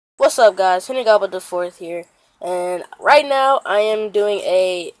What's up, guys? Henry Goblet the Fourth here, and right now I am doing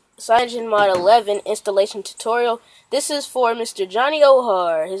a CyanogenMod 11 installation tutorial. This is for Mr. Johnny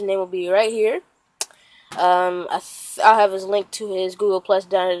Ohar. His name will be right here. I'll have his link to his Google Plus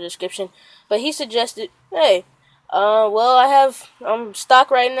down in the description. But he suggested, hey, I'm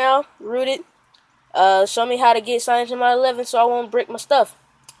stock right now, rooted. Show me how to get CyanogenMod 11 so I won't brick my stuff.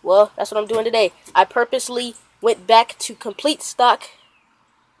 Well, that's what I'm doing today. I purposely went back to complete stock.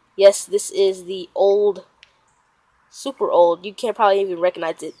 Yes, this is the old, super old, you can't probably even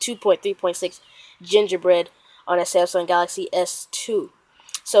recognize it, 2.3.6 gingerbread on a Samsung Galaxy S2.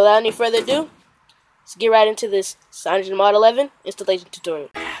 So without any further ado, let's get right into this CyanogenMod 11 installation tutorial.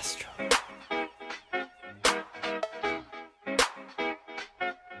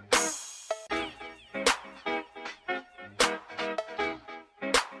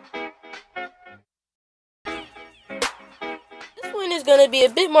 Is going to be a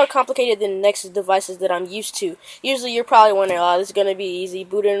bit more complicated than the Nexus devices that I'm used to. Usually you're probably wondering, oh, this is going to be easy,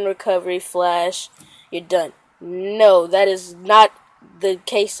 boot in recovery, flash, you're done. No, that is not the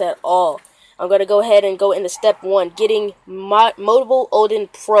case at all. I'm going to go ahead and go into step 1, getting Mobile Odin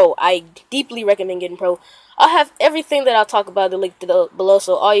Pro. I deeply recommend getting Pro. I'll have everything that I'll talk about linked below,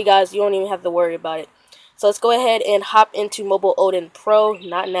 so all you guys, you don't even have to worry about it. So let's go ahead and hop into Mobile Odin Pro,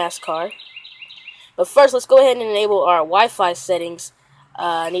 not NASCAR. But first, let's go ahead and enable our Wi-Fi settings.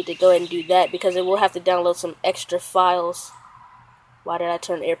 I need to go ahead and do that because it will have to download some extra files. Why did I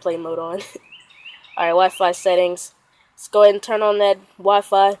turn airplane mode on? Alright, Wi-Fi settings. Let's go ahead and turn on that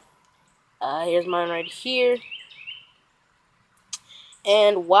Wi-Fi. Here's mine right here.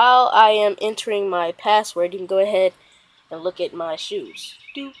 And while I am entering my password, you can go ahead and look at my shoes.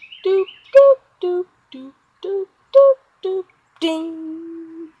 Doop, doop, doop, doop, doop, doop, doop, doop,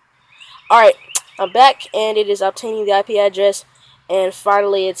 ding. Alright. I'm back, and it is obtaining the IP address, and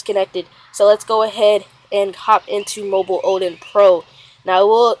finally it's connected. So let's go ahead and hop into Mobile Odin Pro. Now it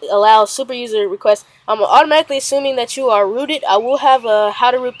will allow super user requests. I'm automatically assuming that you are rooted. I will have a how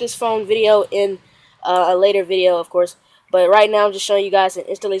to root this phone video in a later video, of course. But right now I'm just showing you guys an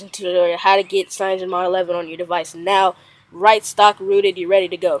installation tutorial how to get CyanogenMod 11 on your device. Now, right stock rooted, you're ready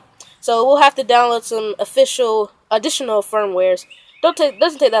to go. So we'll have to download some additional firmwares.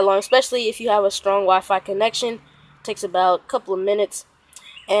 Doesn't take that long, especially if you have a strong Wi-Fi connection. It takes about a couple of minutes.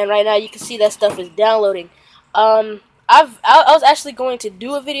 And right now you can see that stuff is downloading. I was actually going to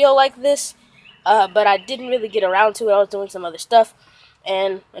do a video like this, but I didn't really get around to it. I was doing some other stuff,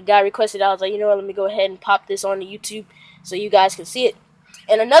 and a guy requested. I was like, you know what, let me go ahead and pop this on YouTube so you guys can see it.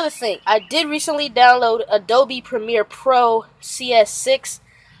 And another thing, I did recently download Adobe Premiere Pro CS6.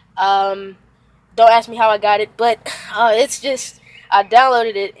 Don't ask me how I got it, but it's just I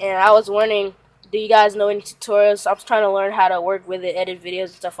downloaded it, and I was wondering, do you guys know any tutorials? I'm trying to learn how to work with it, edit videos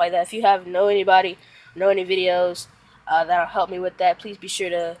and stuff like that. If you know any videos that'll help me with that, please be sure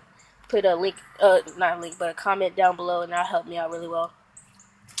to put a link, not a link, but a comment down below, and that'll help me out really well.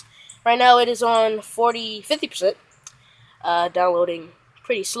 Right now it is on 50%, downloading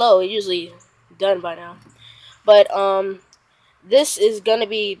pretty slow. It's usually done by now. But this is going to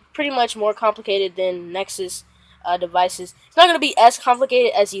be pretty much more complicated than Nexus devices. It's not going to be as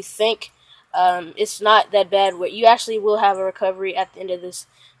complicated as you think. It's not that bad. Where you actually will have a recovery at the end of this,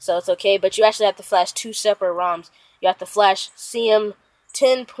 so it's okay. But you actually have to flash 2 separate ROMs. You have to flash CM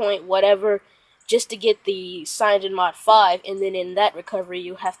 10 point whatever just to get the CyanogenMod 5, and then in that recovery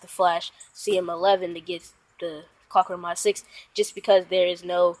you have to flash CM 11 to get the Clockwork Mod 6, just because there is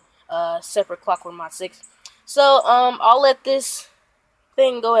no separate Clockwork Mod 6. So I'll let this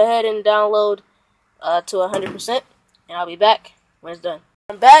thing go ahead and download to 100%, and I'll be back when it's done.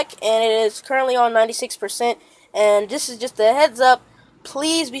 I'm back, and it is currently on 96%, and this is just a heads up.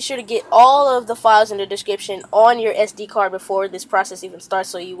 Please be sure to get all of the files in the description on your SD card before this process even starts,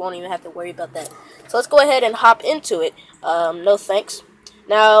 so you won't even have to worry about that. So let's go ahead and hop into it. No thanks.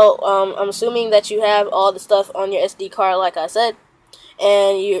 Now, I'm assuming that you have all the stuff on your SD card like I said,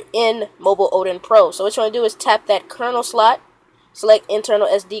 and you're in Mobile Odin Pro. So what you want to do is tap that kernel slot, select internal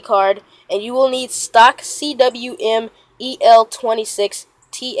SD card, and you will need stock CWM EL26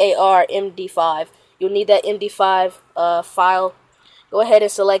 TAR MD5. You'll need that MD5 file. Go ahead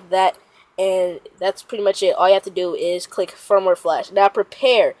and select that, and that's pretty much it. All you have to do is click firmware flash. Now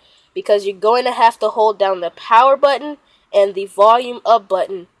prepare, because you're going to have to hold down the power button and the volume up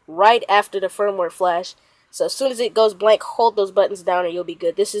button right after the firmware flash. So as soon as it goes blank, hold those buttons down and you'll be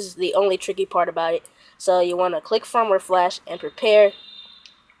good. This is the only tricky part about it. So you want to click firmware flash and prepare.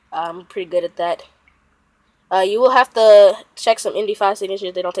 I'm pretty good at that. You will have to check some MD5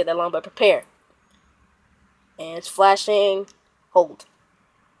 signatures. They don't take that long, but prepare. And it's flashing. Hold.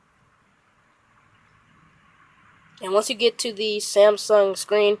 And once you get to the Samsung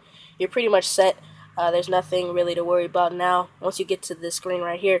screen, you're pretty much set. There's nothing really to worry about now. Once you get to this screen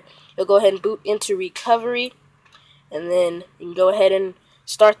right here, you'll go ahead and boot into recovery, and then you can go ahead and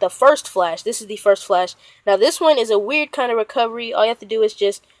start the first flash. This is the first flash. Now this one is a weird kind of recovery. All you have to do is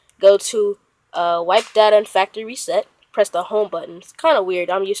just go to wipe data and factory reset. Press the home button. It's kind of weird.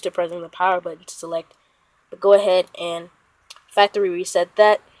 I'm used to pressing the power button to select. But go ahead and factory reset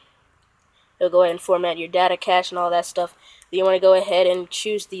that. It'll go ahead and format your data cache and all that stuff. Then you want to go ahead and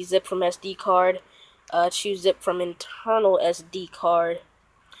choose the zip from SD card. Choose zip from internal SD card.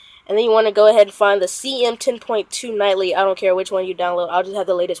 And then you want to go ahead and find the CM 10.2 nightly. I don't care which one you download. I'll just have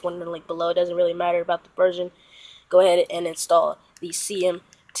the latest one in the link below. It doesn't really matter about the version. Go ahead and install the CM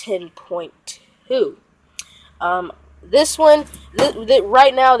 10.2. This one,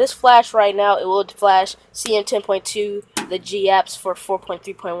 right now, this flash right now, it will flash CM 10.2, the G apps for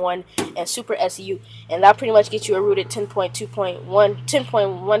 4.3.1, and Super SU, and that pretty much gets you a rooted 10.2.1,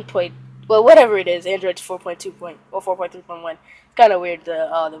 10.1. Well, whatever it is, Android 4.2 or 4.3.1. It's kind of weird,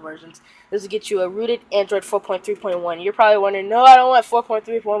 the versions. This will get you a rooted Android 4.3.1. You're probably wondering, no, I don't want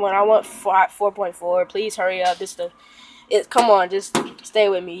 4.3.1. I want 4.4. Please hurry up. Come on, just stay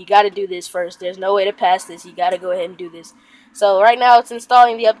with me. You got to do this first. There's no way to pass this. You got to go ahead and do this. So right now it's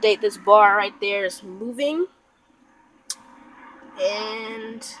installing the update. This bar right there is moving.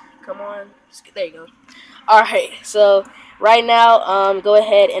 And come on. There you go. Alright, so right now, go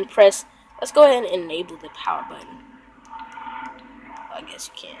ahead and press. Let's go ahead and enable the power button. I guess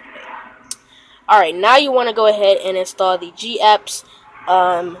you can. Alright, now you want to go ahead and install the G apps.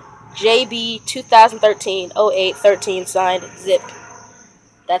 JB 2013-08-13 signed zip.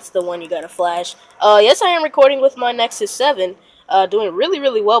 That's the one you gotta flash. Yes, I am recording with my Nexus 7. Doing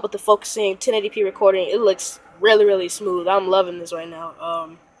really well with the focusing 1080p recording. It looks really smooth. I'm loving this right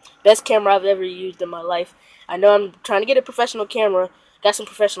now. Best camera I've ever used in my life. I know I'm trying to get a professional camera. Got some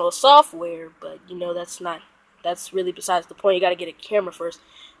professional software, but you know that's really besides the point. You gotta get a camera first.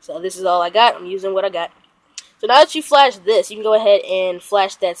 So this is all I got. I'm using what I got. So now that you flash this, you can go ahead and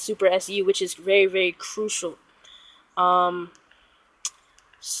flash that Super SU, which is very crucial.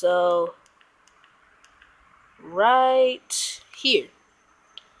 So right here,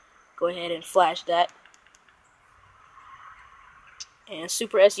 go ahead and flash that. And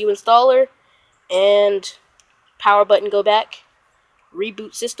Super SU installer, and power button go back.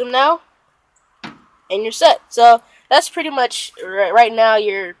 Reboot system now, and you're set. So that's pretty much, right now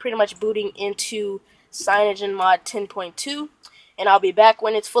you're pretty much booting into CyanogenMod 10.2, and I'll be back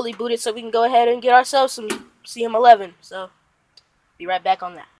when it's fully booted so we can go ahead and get ourselves some CM11. So be right back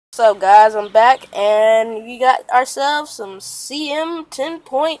on that. What's up, guys? I'm back, and we got ourselves some CM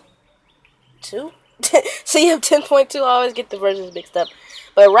 10.2. CM 10.2. I always get the versions mixed up,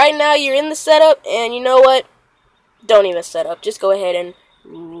 but right now you're in the setup, and you know what? Don't even set up. Just go ahead and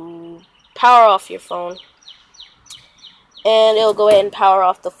power off your phone. And it'll go ahead and power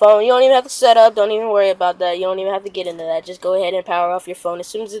off the phone. You don't even have to set up. Don't even worry about that. You don't even have to get into that. Just go ahead and power off your phone as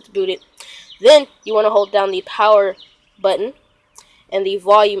soon as it's booted. Then you want to hold down the power button and the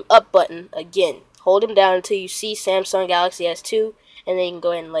volume up button again. Hold them down until you see Samsung Galaxy S2, and then you can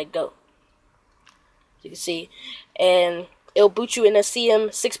go ahead and let go. As you can see, and it'll boot you in a CM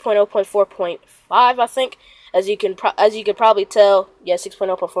 6.0.4.5, I think. As you can probably tell, yeah,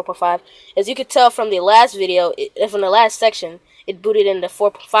 6.0.4.5. As you could tell from the last video, from the last section, it booted into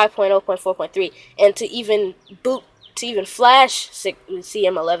 5.0.4.3. And to even flash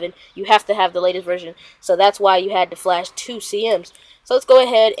CM11, you have to have the latest version. So that's why you had to flash 2 CMs. So let's go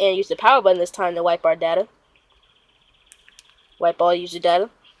ahead and use the power button this time to wipe our data. Wipe all user data.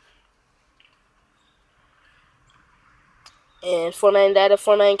 And formatting data,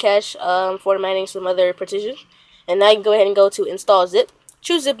 formatting cache, formatting some other partitions. And now you can go ahead and go to install zip.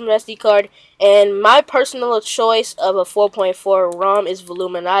 Choose zip from SD card. And my personal choice of a 4.4 ROM is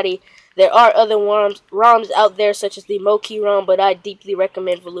Voluminati. There are other ROMs out there such as the Moki ROM, but I deeply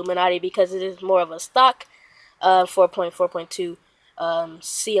recommend Voluminati because it is more of a stock 4.4.2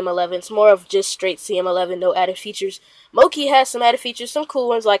 CM11. It's more of just straight CM11, no added features. Moki has some added features, some cool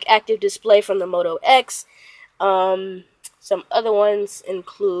ones like active display from the Moto X. Some other ones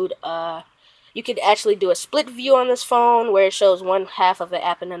include, you could actually do a split view on this phone where it shows one half of an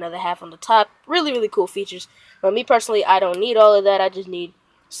app and another half on the top. Really cool features. But me personally, I don't need all of that. I just need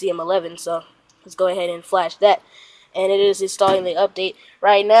CM11. So let's go ahead and flash that. And it is installing the update.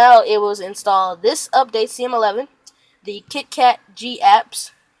 Right now, it was installed this update, CM11, the KitKat G apps.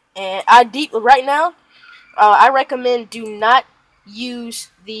 And right now, I recommend do not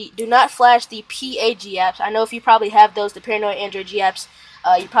flash the PAG apps. I know if you probably have those, the Paranoid Android G apps.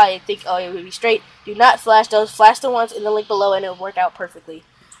 You probably think, oh, it would be straight. Do not flash those. Flash the ones in the link below, and it'll work out perfectly.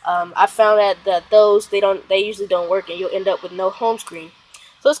 I found that those they usually don't work, and you'll end up with no home screen.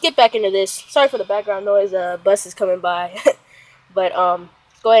 So let's get back into this. Sorry for the background noise. Bus is coming by, but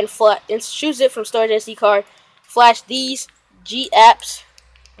go ahead and choose it from storage SD card. Flash these G apps.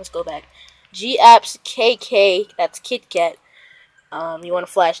 Let's go back. G apps KK. That's KitKat. You want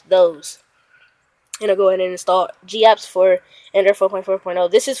to flash those. And I'll go ahead and install GApps for Android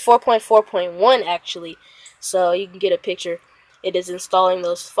 4.4.0. This is 4.4.1 actually, so you can get a picture. It is installing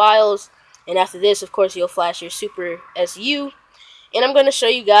those files, and after this, of course, you'll flash your Super SU. And I'm going to show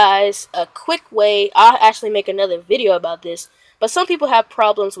you guys a quick way. I'll actually make another video about this, but some people have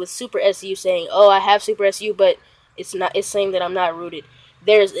problems with Super SU, saying, "Oh, I have Super SU, but it's saying that I'm not rooted."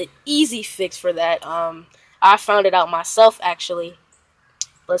 There's an easy fix for that. I found it out myself actually.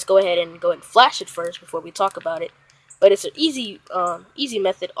 Let's go ahead and flash it first before we talk about it. But it's an easy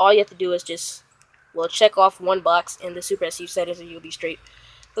method. All you have to do is just, well, check off one box in the Super SU settings and you'll be straight.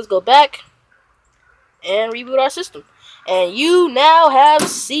 Let's go back and reboot our system. And you now have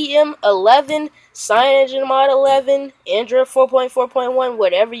CM11, CyanogenMod 11, Android 4.4.1,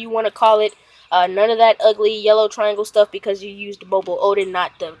 whatever you want to call it. None of that ugly yellow triangle stuff because you used mobile Odin,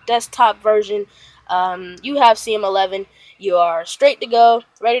 not the desktop version. You have CM11. You are straight to go,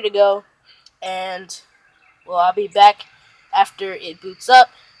 ready to go, and well, I'll be back after it boots up,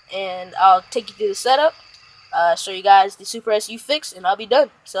 and I'll take you through the setup, show you guys the Super SU fix, and I'll be done.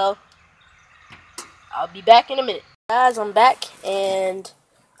 So I'll be back in a minute. Guys, I'm back, and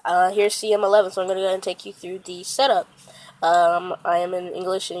here's CM11, so I'm going to go ahead and take you through the setup. I am in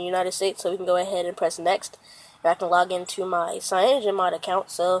English in the United States, so we can go ahead and press next. And I can log into my CyanogenMod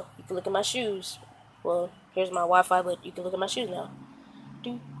account, so you can look at my shoes. Well, here's my Wi-Fi, but you can look at my shoes now.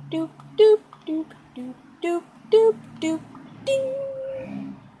 Doop, doop, doop, doop, doop, doop, doop, doop,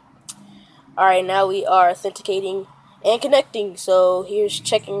 ding. Alright, now we are authenticating and connecting. So here's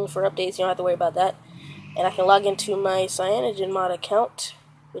checking for updates. You don't have to worry about that. And I can log into my CyanogenMod account,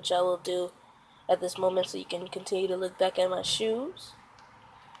 which I will do at this moment so you can continue to look back at my shoes.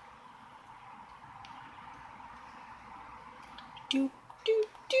 Doop, doop,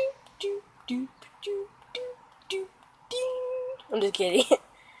 doop, doop, doop. I'm just kidding.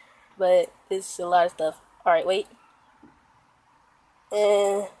 But it's a lot of stuff. Alright, wait.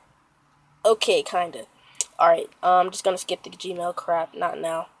 Okay, kinda. Alright, I'm just gonna skip the Gmail crap. Not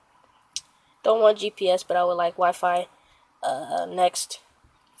now. Don't want GPS, but I would like Wi-Fi. Next.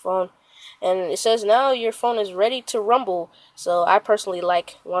 Phone. And it says now your phone is ready to rumble. So I personally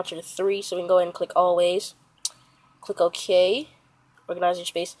like launcher 3, so we can go ahead and click always. Click OK. Organize your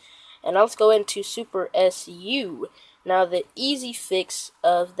space. And now let's go into Super SU. Now the easy fix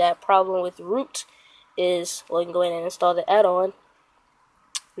of that problem with root is, well, you can go ahead and install the add-on.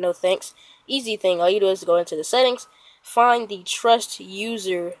 No thanks. Easy thing, all you do is go into the settings, find the Trust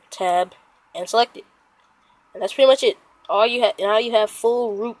User tab, and select it. And that's pretty much it. All you have now, you have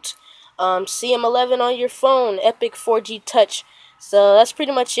full root CM11 on your phone, Epic 4G Touch. So that's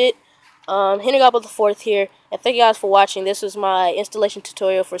pretty much it. Hitting up with the 4th here, and thank you guys for watching. This was my installation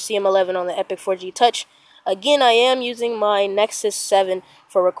tutorial for CM11 on the Epic 4G Touch. Again, I am using my Nexus 7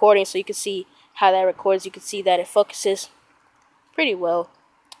 for recording, so you can see how that records. You can see that it focuses pretty well.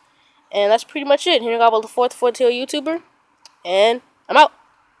 And that's pretty much it. Hitting up with the 4th YouTuber, and I'm out.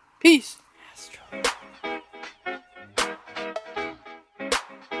 Peace.